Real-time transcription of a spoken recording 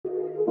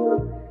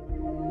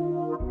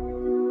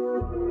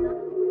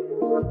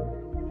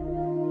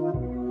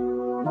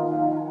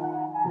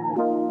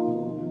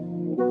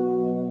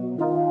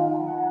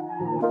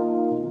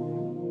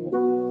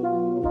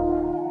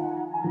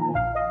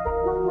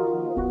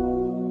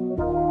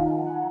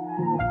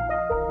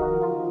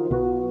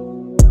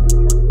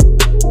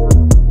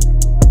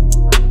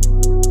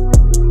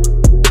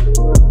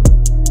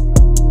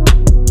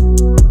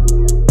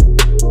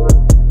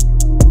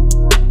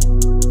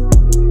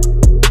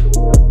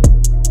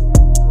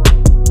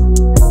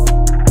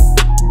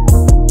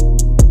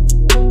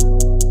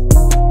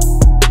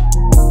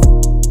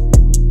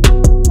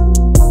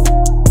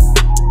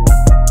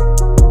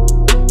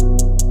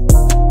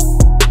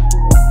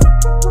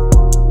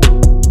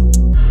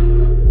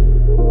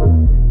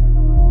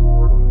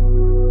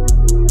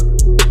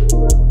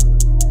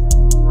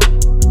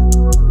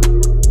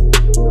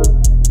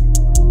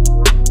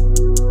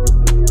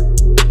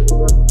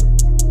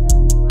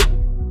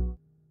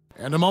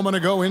moment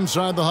ago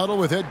inside the huddle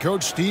with head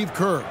coach Steve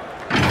Kerr.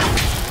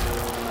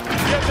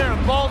 Get there,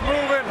 the ball's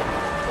moving.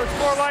 Looks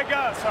more like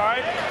us, all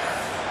right?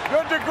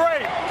 Good to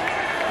great.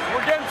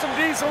 We're getting some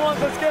decent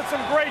ones. Let's get some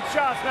great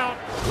shots now.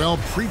 Well,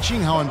 preaching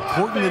how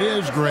important it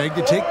is, Greg,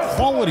 to take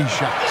quality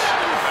shots.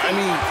 I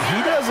mean,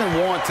 he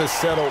doesn't want to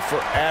settle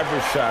for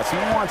average shots. He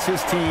wants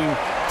his team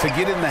to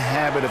get in the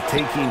habit of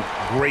taking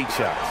great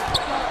shots.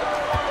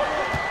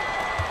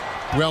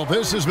 Well,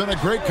 this has been a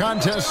great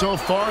contest so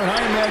far, and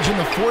I imagine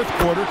the fourth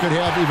quarter could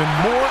have even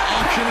more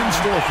action in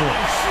store for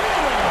us.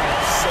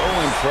 So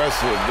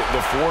impressive,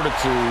 the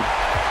fortitude,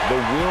 the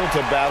will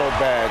to battle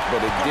back,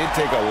 but it did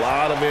take a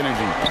lot of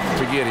energy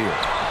to get here.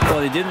 Well,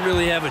 they didn't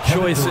really have a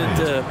choice at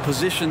the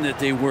position that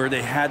they were.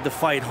 They had to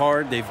fight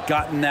hard. They've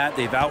gotten that.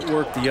 They've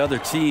outworked the other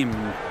team,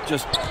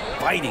 just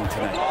fighting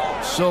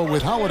tonight. So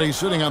with Holiday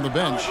sitting on the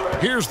bench,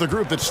 here's the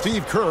group that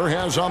Steve Kerr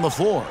has on the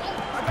floor.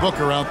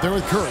 Booker out there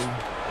with Curry.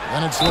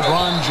 Then it's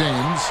LeBron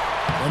James.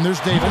 Then there's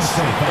Davis.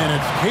 And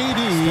it's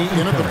KD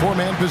in at the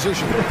four-man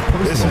position.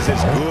 This is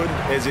as good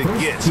as it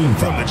gets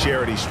from the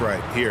charity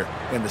stripe here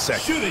in the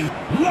second. Shooting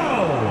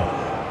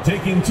low.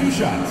 Taking 2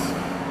 shots.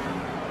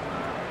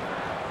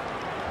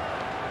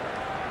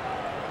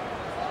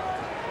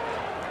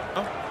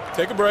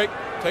 Take a break.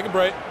 Take a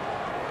break.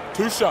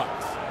 2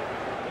 shots.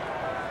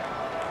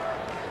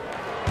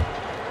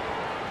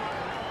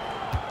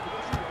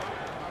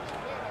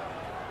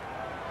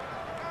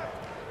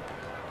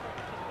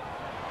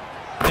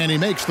 And he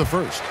makes the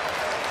first.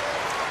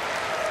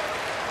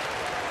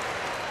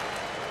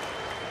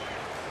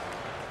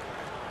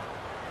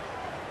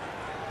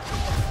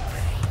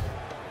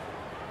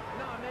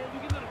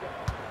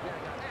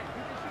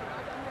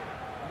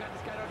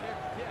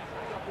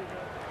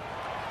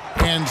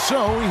 And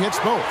so he hits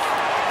both.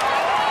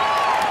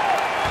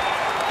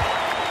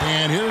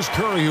 And here's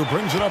Curry, who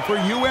brings it up for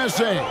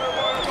USA.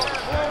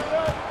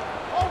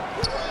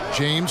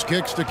 James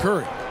kicks to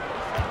Curry.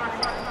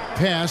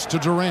 Pass to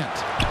Durant.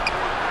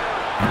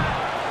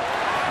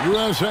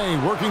 USA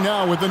working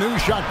now with the new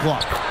shot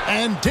clock.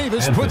 And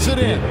Davis puts it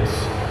in.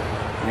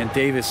 And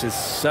Davis is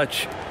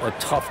such a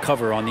tough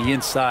cover on the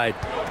inside.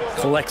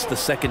 Collects the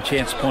second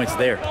chance points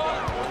there.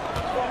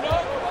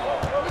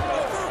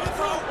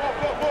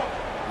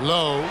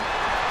 Low.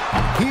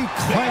 He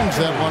claims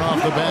that one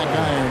off the back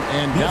iron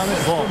and down it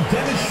falls.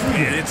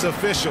 And it's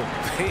official.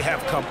 They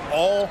have come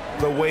all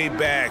the way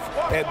back.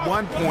 At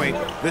one point,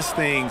 this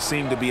thing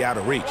seemed to be out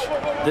of reach.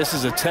 This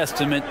is a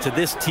testament to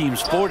this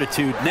team's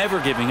fortitude, never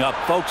giving up.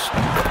 Folks,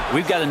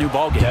 we've got a new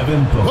ball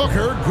game.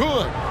 Booker,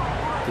 good.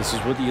 This is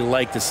what you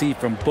like to see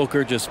from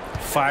Booker, just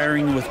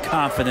firing with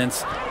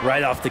confidence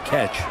right off the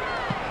catch.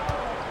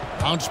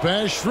 Bounce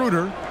pass,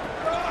 Schroeder.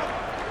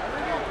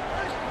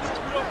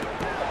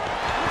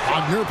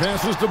 Wagner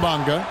passes to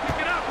Bonga.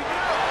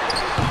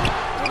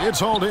 It's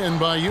hauled in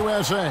by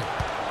USA.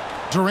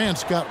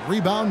 Durant's got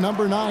rebound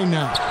number 9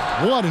 now.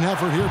 What an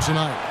effort here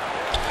tonight.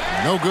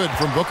 No good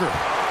from Booker.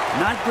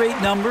 Not great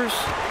numbers,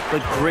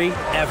 but great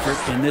effort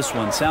in this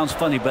one. Sounds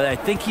funny, but I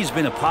think he's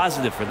been a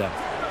positive for them.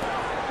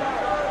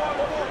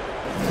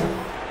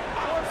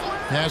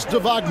 Pass to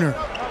Wagner.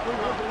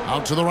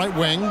 Out to the right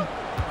wing.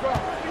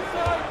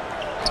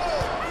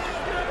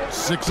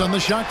 6 on the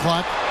shot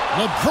clock.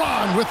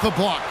 LeBron with the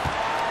block.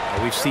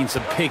 We've seen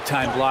some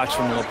big-time blocks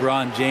from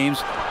LeBron James.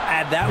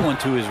 Add that one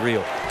to his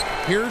reel.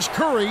 Here's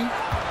Curry,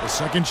 the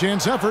second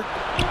chance effort,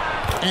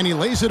 and he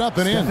lays it up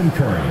and in.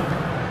 Curry.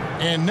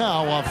 And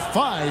now a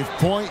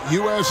 5-point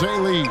USA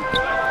lead.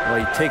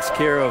 Well, he takes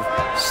care of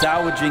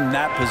salvaging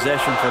that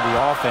possession for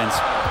the offense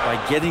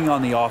by getting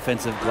on the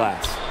offensive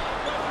glass.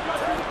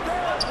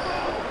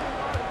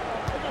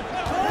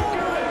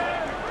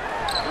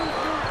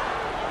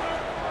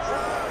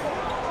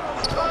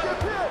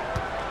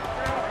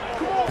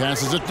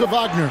 Passes it to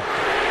Wagner.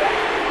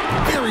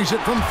 Buries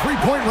it from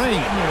three-point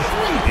range.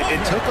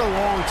 It took a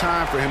long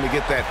time for him to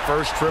get that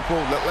first triple.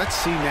 Let's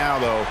see now,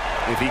 though,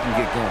 if he can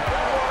get going.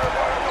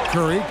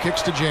 Curry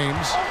kicks to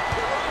James.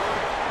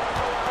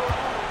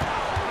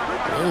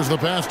 There's the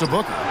pass to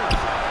Booker.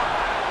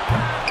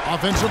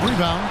 Offensive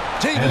rebound.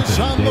 Davis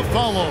on the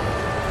follow.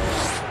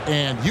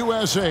 And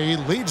USA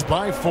leads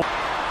by 4.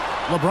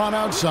 LeBron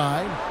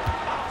outside.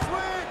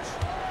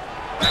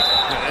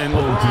 And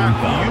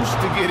LeBron used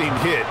to getting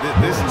hit.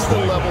 This is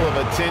the level of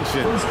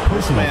attention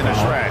this man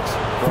attracts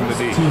from the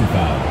D.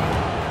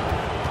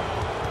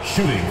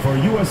 Shooting for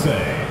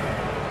USA,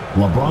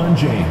 LeBron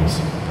James,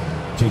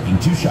 taking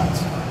 2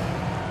 shots.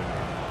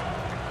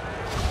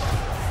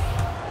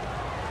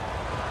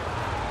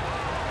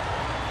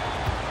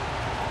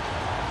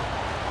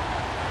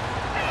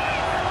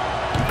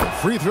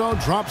 Free throw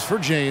drops for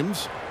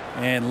James.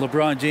 And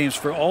LeBron James,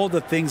 for all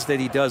the things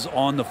that he does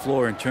on the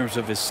floor in terms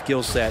of his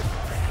skill set,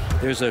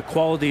 there's a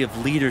quality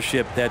of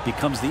leadership that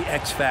becomes the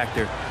X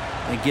factor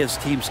and gives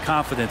teams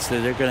confidence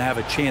that they're going to have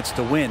a chance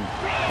to win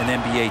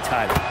an NBA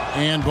title.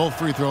 And both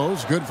free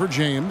throws good for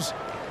James.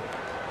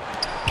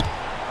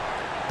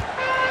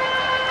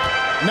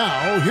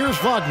 Now here's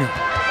Wagner.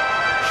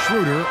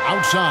 Schroeder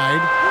outside.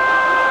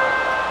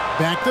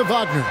 Back to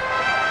Wagner.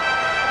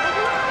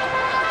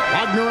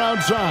 Wagner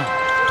outside.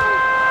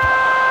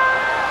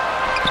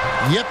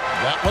 Yep,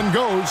 that one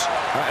goes.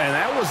 And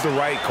that was the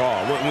right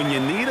call. When you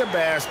need a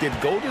basket,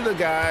 go to the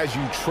guys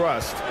you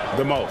trust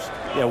the most.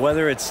 Yeah,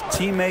 whether it's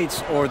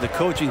teammates or the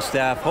coaching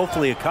staff,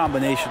 hopefully a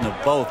combination of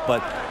both,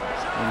 but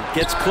when it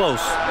gets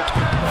close,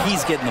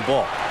 he's getting the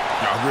ball.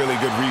 A really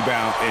good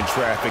rebound in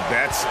traffic.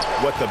 That's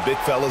what the big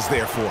fella's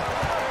there for.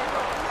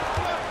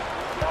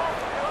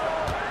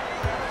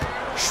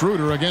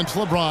 Schroeder against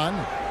LeBron.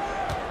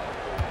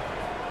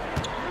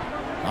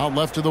 Out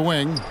left to the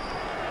wing.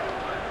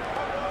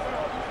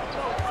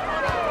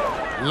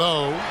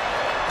 Low.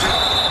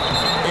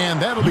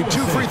 And that'll be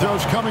 2 free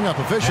throws coming up.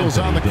 Officials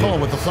on the call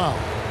with the foul.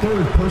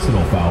 Third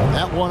personal foul.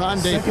 That one on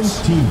Davis.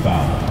 Second team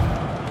foul.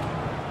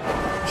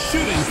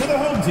 Shooting for the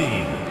home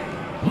team.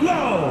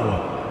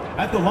 Low.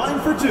 At the line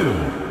for 2.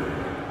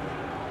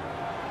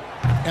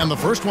 And the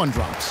first one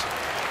drops.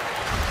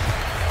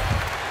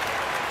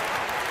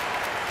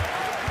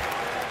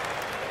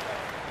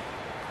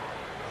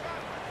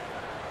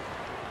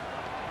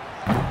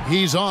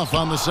 He's off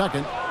on the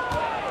second.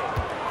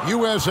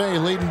 USA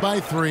leading by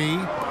 3.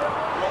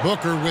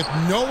 Booker with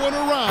no one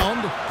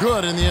around.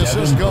 Good, and the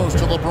assist goes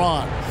to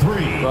LeBron.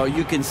 3. Well,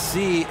 you can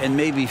see and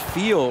maybe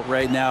feel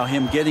right now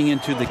him getting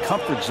into the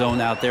comfort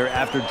zone out there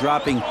after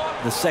dropping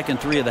the second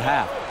 3 of the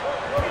half.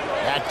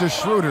 Back to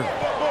Schroeder.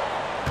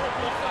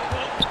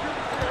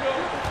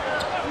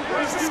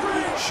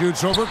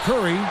 Shoots over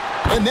Curry,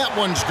 and that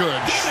one's good.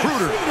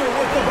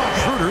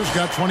 Schroeder's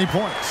got 20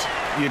 points.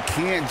 You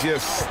can't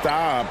just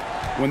stop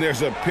when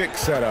there's a pick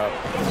set up.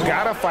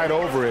 Got to fight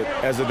over it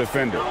as a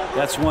defender.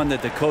 That's one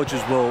that the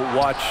coaches will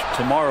watch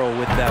tomorrow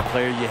with that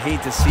player. You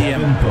hate to see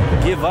him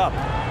give up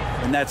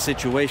in that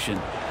situation.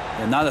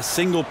 And not a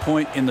single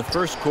point in the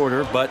first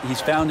quarter, but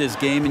he's found his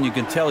game, and you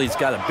can tell he's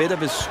got a bit of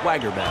his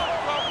swagger back.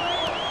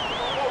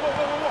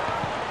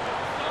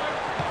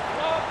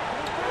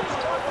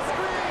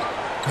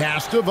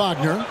 Pass to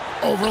Wagner,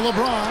 over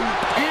LeBron,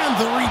 and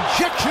the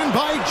rejection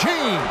by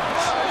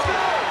James.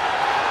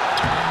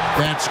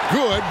 That's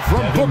good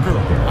from Booker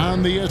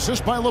on the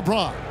assist by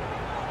LeBron.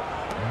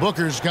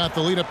 Booker's got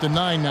the lead up to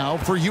 9 now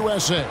for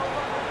USA.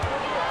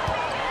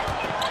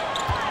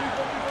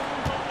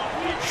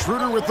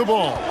 Schroeder with the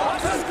ball.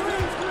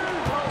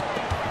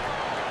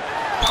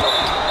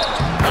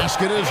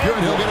 Basket is good.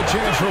 He'll get a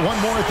chance for one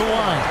more at the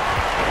line.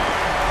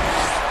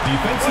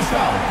 Defensive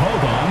foul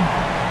called on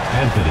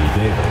Anthony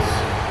Davis.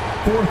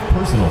 4th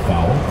personal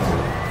foul.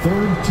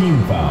 3rd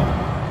team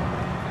foul.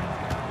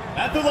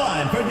 At the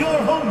line for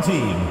your home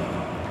team,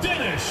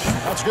 Dennis.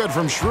 That's good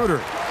from Schroeder.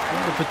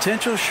 Well, the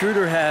potential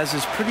Schroeder has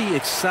is pretty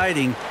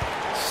exciting.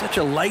 Such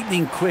a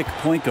lightning-quick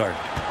point guard.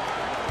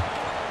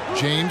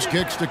 James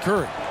kicks to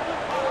Curry.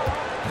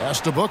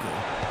 Pass to Booker.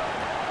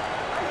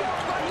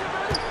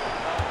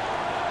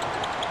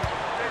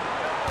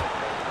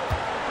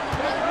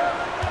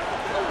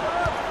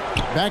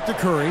 Back to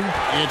Curry.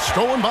 It's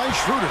stolen by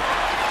Schroeder.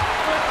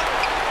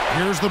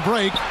 Here's the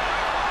break.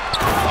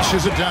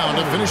 Flushes it down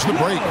to finish the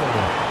break.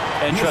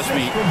 And trust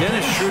me,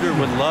 Dennis Schroeder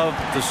would love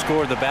to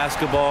score the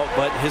basketball,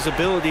 but his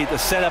ability to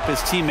set up his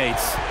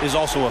teammates is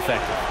also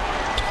effective.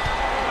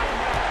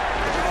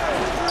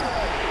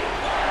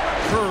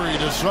 Curry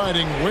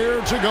deciding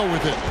where to go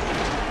with it.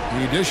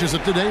 He dishes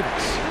it to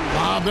Davis.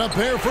 Lobbed up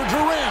there for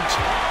Durant.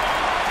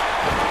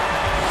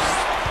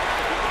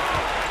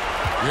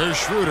 Here's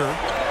Schroeder.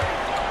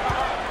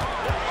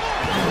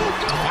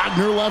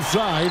 Wagner left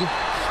side.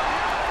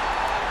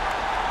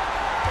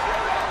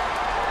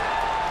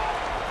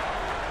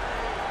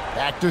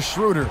 Back to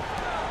Schroeder.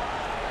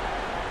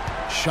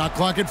 Shot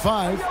clock at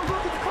 5.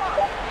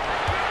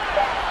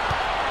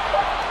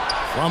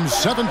 From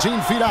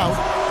 17 feet out.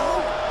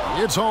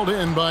 It's hauled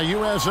in by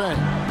USA.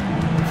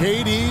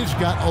 KD's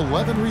got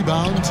 11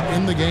 rebounds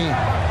in the game.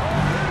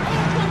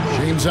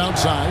 James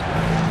outside.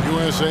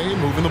 USA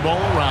moving the ball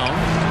around.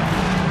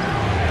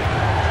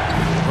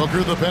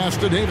 Booker the pass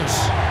to Davis.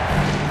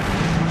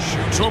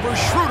 Shoots over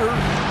Schroeder.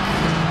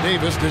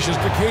 Davis dishes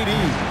to KD.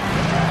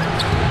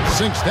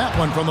 Sinks that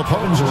one from the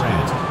post.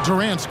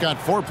 Durant's got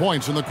 4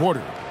 points in the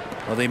quarter.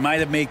 Well, they might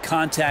have made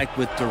contact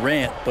with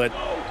Durant, but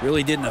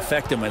really didn't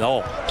affect him at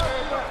all.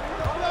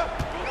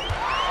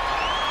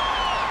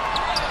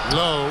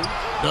 Low,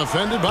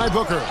 defended by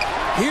Booker.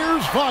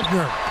 Here's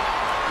Wagner.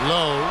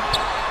 Low.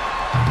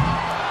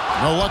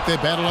 No luck, they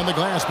battled on the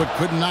glass, but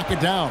couldn't knock it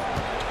down.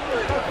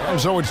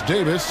 And so it's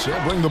Davis. He'll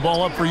bring the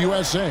ball up for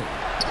USA.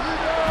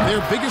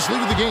 Their biggest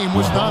lead of the game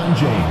was 9.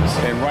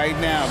 And right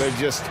now, they're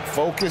just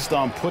focused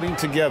on putting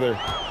together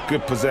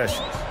good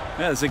possessions.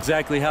 Yeah, that's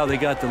exactly how they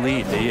got the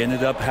lead. They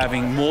ended up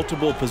having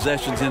multiple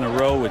possessions in a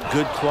row with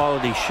good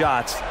quality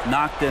shots,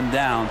 knocked them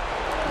down,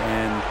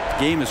 and the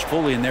game is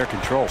fully in their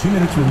control. 2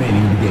 minutes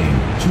remaining in the game.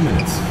 2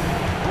 minutes.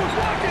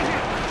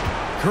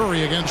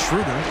 Curry against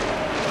Schroeder.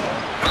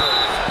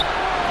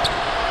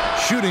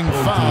 Shooting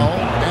foul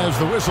as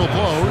the whistle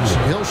blows.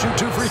 He'll shoot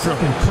 2 free throws.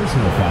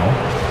 Personal foul.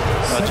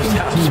 Just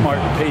how smart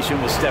and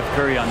patient was Steph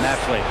Curry on that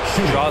play.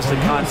 Draws the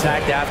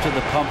contact after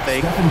the pump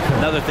fake.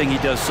 Another thing he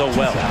does so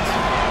well.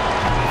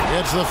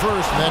 It's the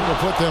first, and that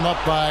will put them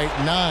up by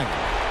 9.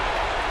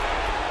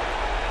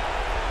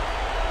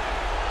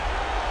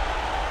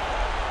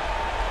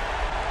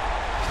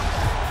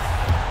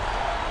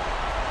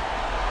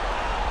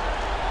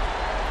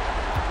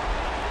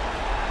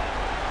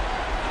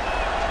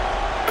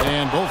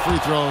 And both free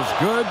throws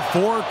good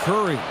for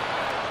Curry.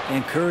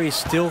 And Curry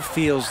still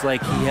feels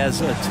like he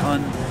has a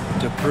ton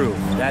to prove.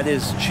 That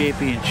is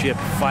championship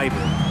fiber.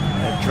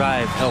 That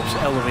drive helps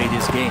elevate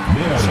his game.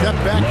 Step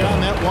back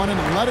on that one and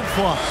let it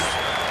fly.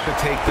 To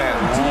take that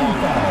long,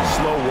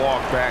 slow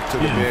walk back to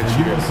the bench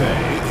here.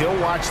 He'll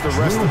watch the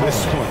rest of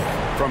this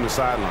one from the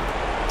sideline.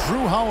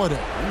 Drew Holiday,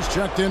 he's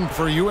checked in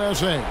for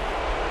USA.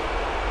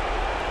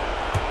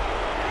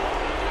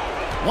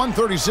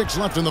 1:36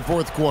 left in the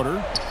fourth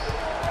quarter.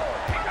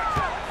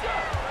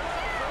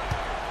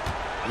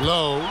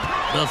 Low,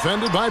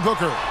 defended by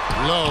Booker.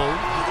 Low.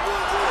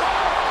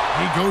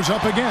 He goes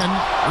up again.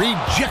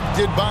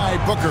 Rejected by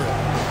Booker.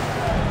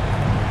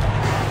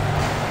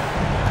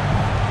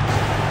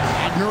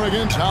 Wagner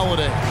against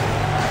Holiday.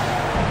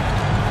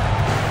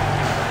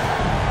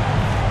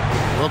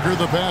 Booker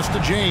the pass to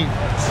James.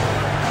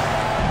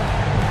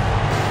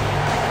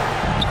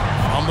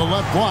 From the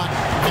left block.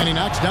 And he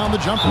knocks down the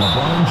jumper.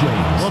 LeBron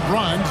James.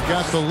 LeBron's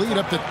got the lead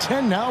up to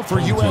 10 now for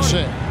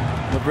USA.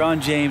 LeBron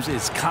James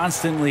is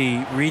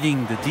constantly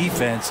reading the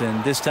defense,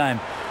 and this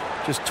time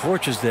just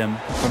torches them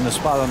from the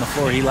spot on the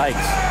floor he likes.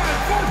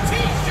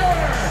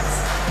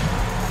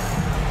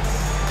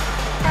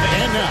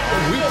 And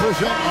now we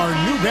present our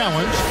New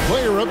Balance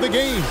player of the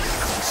game,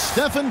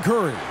 Stephen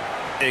Curry.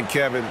 And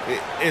Kevin,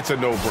 it's a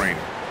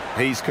no-brainer.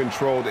 He's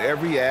controlled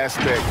every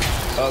aspect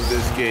of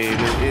this game.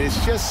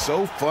 It's just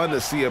so fun to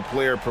see a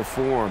player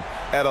perform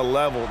at a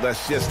level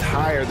that's just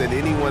higher than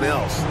anyone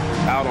else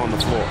out on the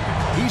floor.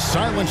 He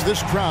silenced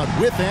this crowd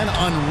with an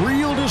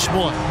unreal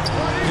display.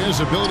 His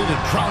ability to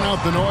drown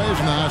out the noise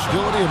and the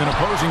hostility of an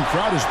opposing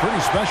crowd is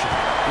pretty special.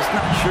 Just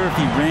not sure if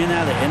he ran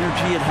out of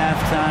energy at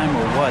halftime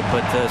or what,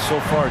 but so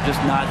far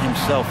just not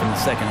himself in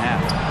the second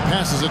half.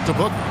 Passes it to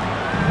Booker.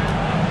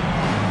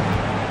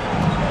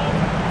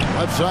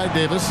 Left side,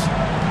 Davis.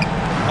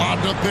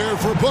 Lobbed up there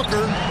for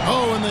Booker.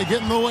 Oh, and they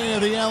get in the way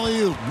of the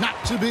alley-oop. Not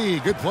to be.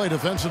 Good play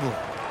defensively.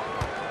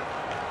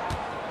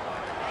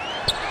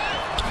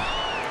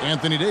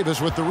 Anthony Davis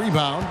with the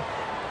rebound.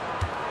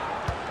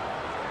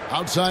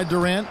 Outside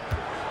Durant.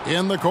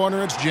 In the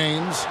corner, it's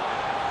James.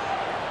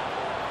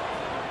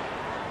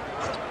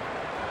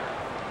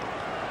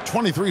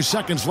 23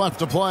 seconds left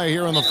to play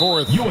here in the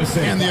fourth.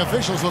 USA. And the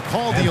officials will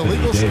call the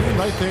illegal screen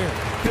right there.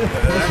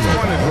 That's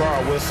going to draw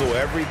a whistle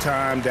every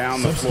time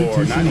down the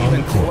floor. Not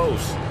even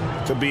close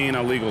to being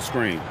a legal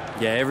screen.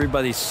 Yeah,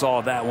 everybody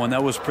saw that one.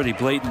 That was pretty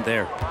blatant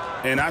there.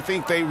 And I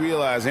think they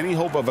realize any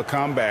hope of a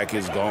comeback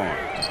is gone.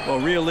 Well,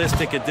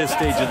 realistic at this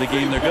stage of the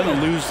game, they're going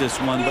to lose this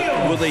one,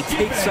 but will they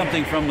take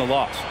something from the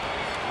loss?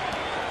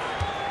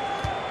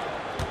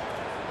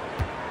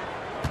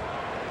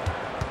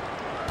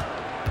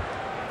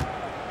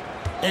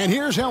 And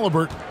here's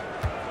Halliburton.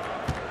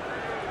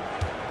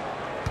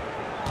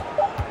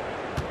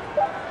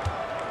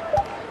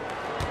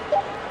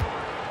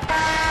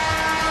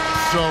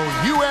 So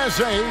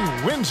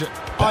USA wins it.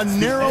 A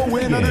narrow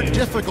win under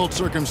difficult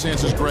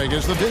circumstances, Greg,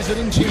 as the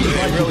visiting team.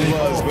 It really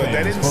was, but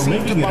that didn't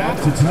seem to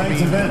bother.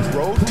 Tonight's event.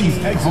 Road Please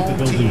team, exit the home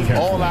building team,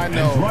 carefully all I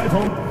know. and drive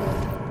home.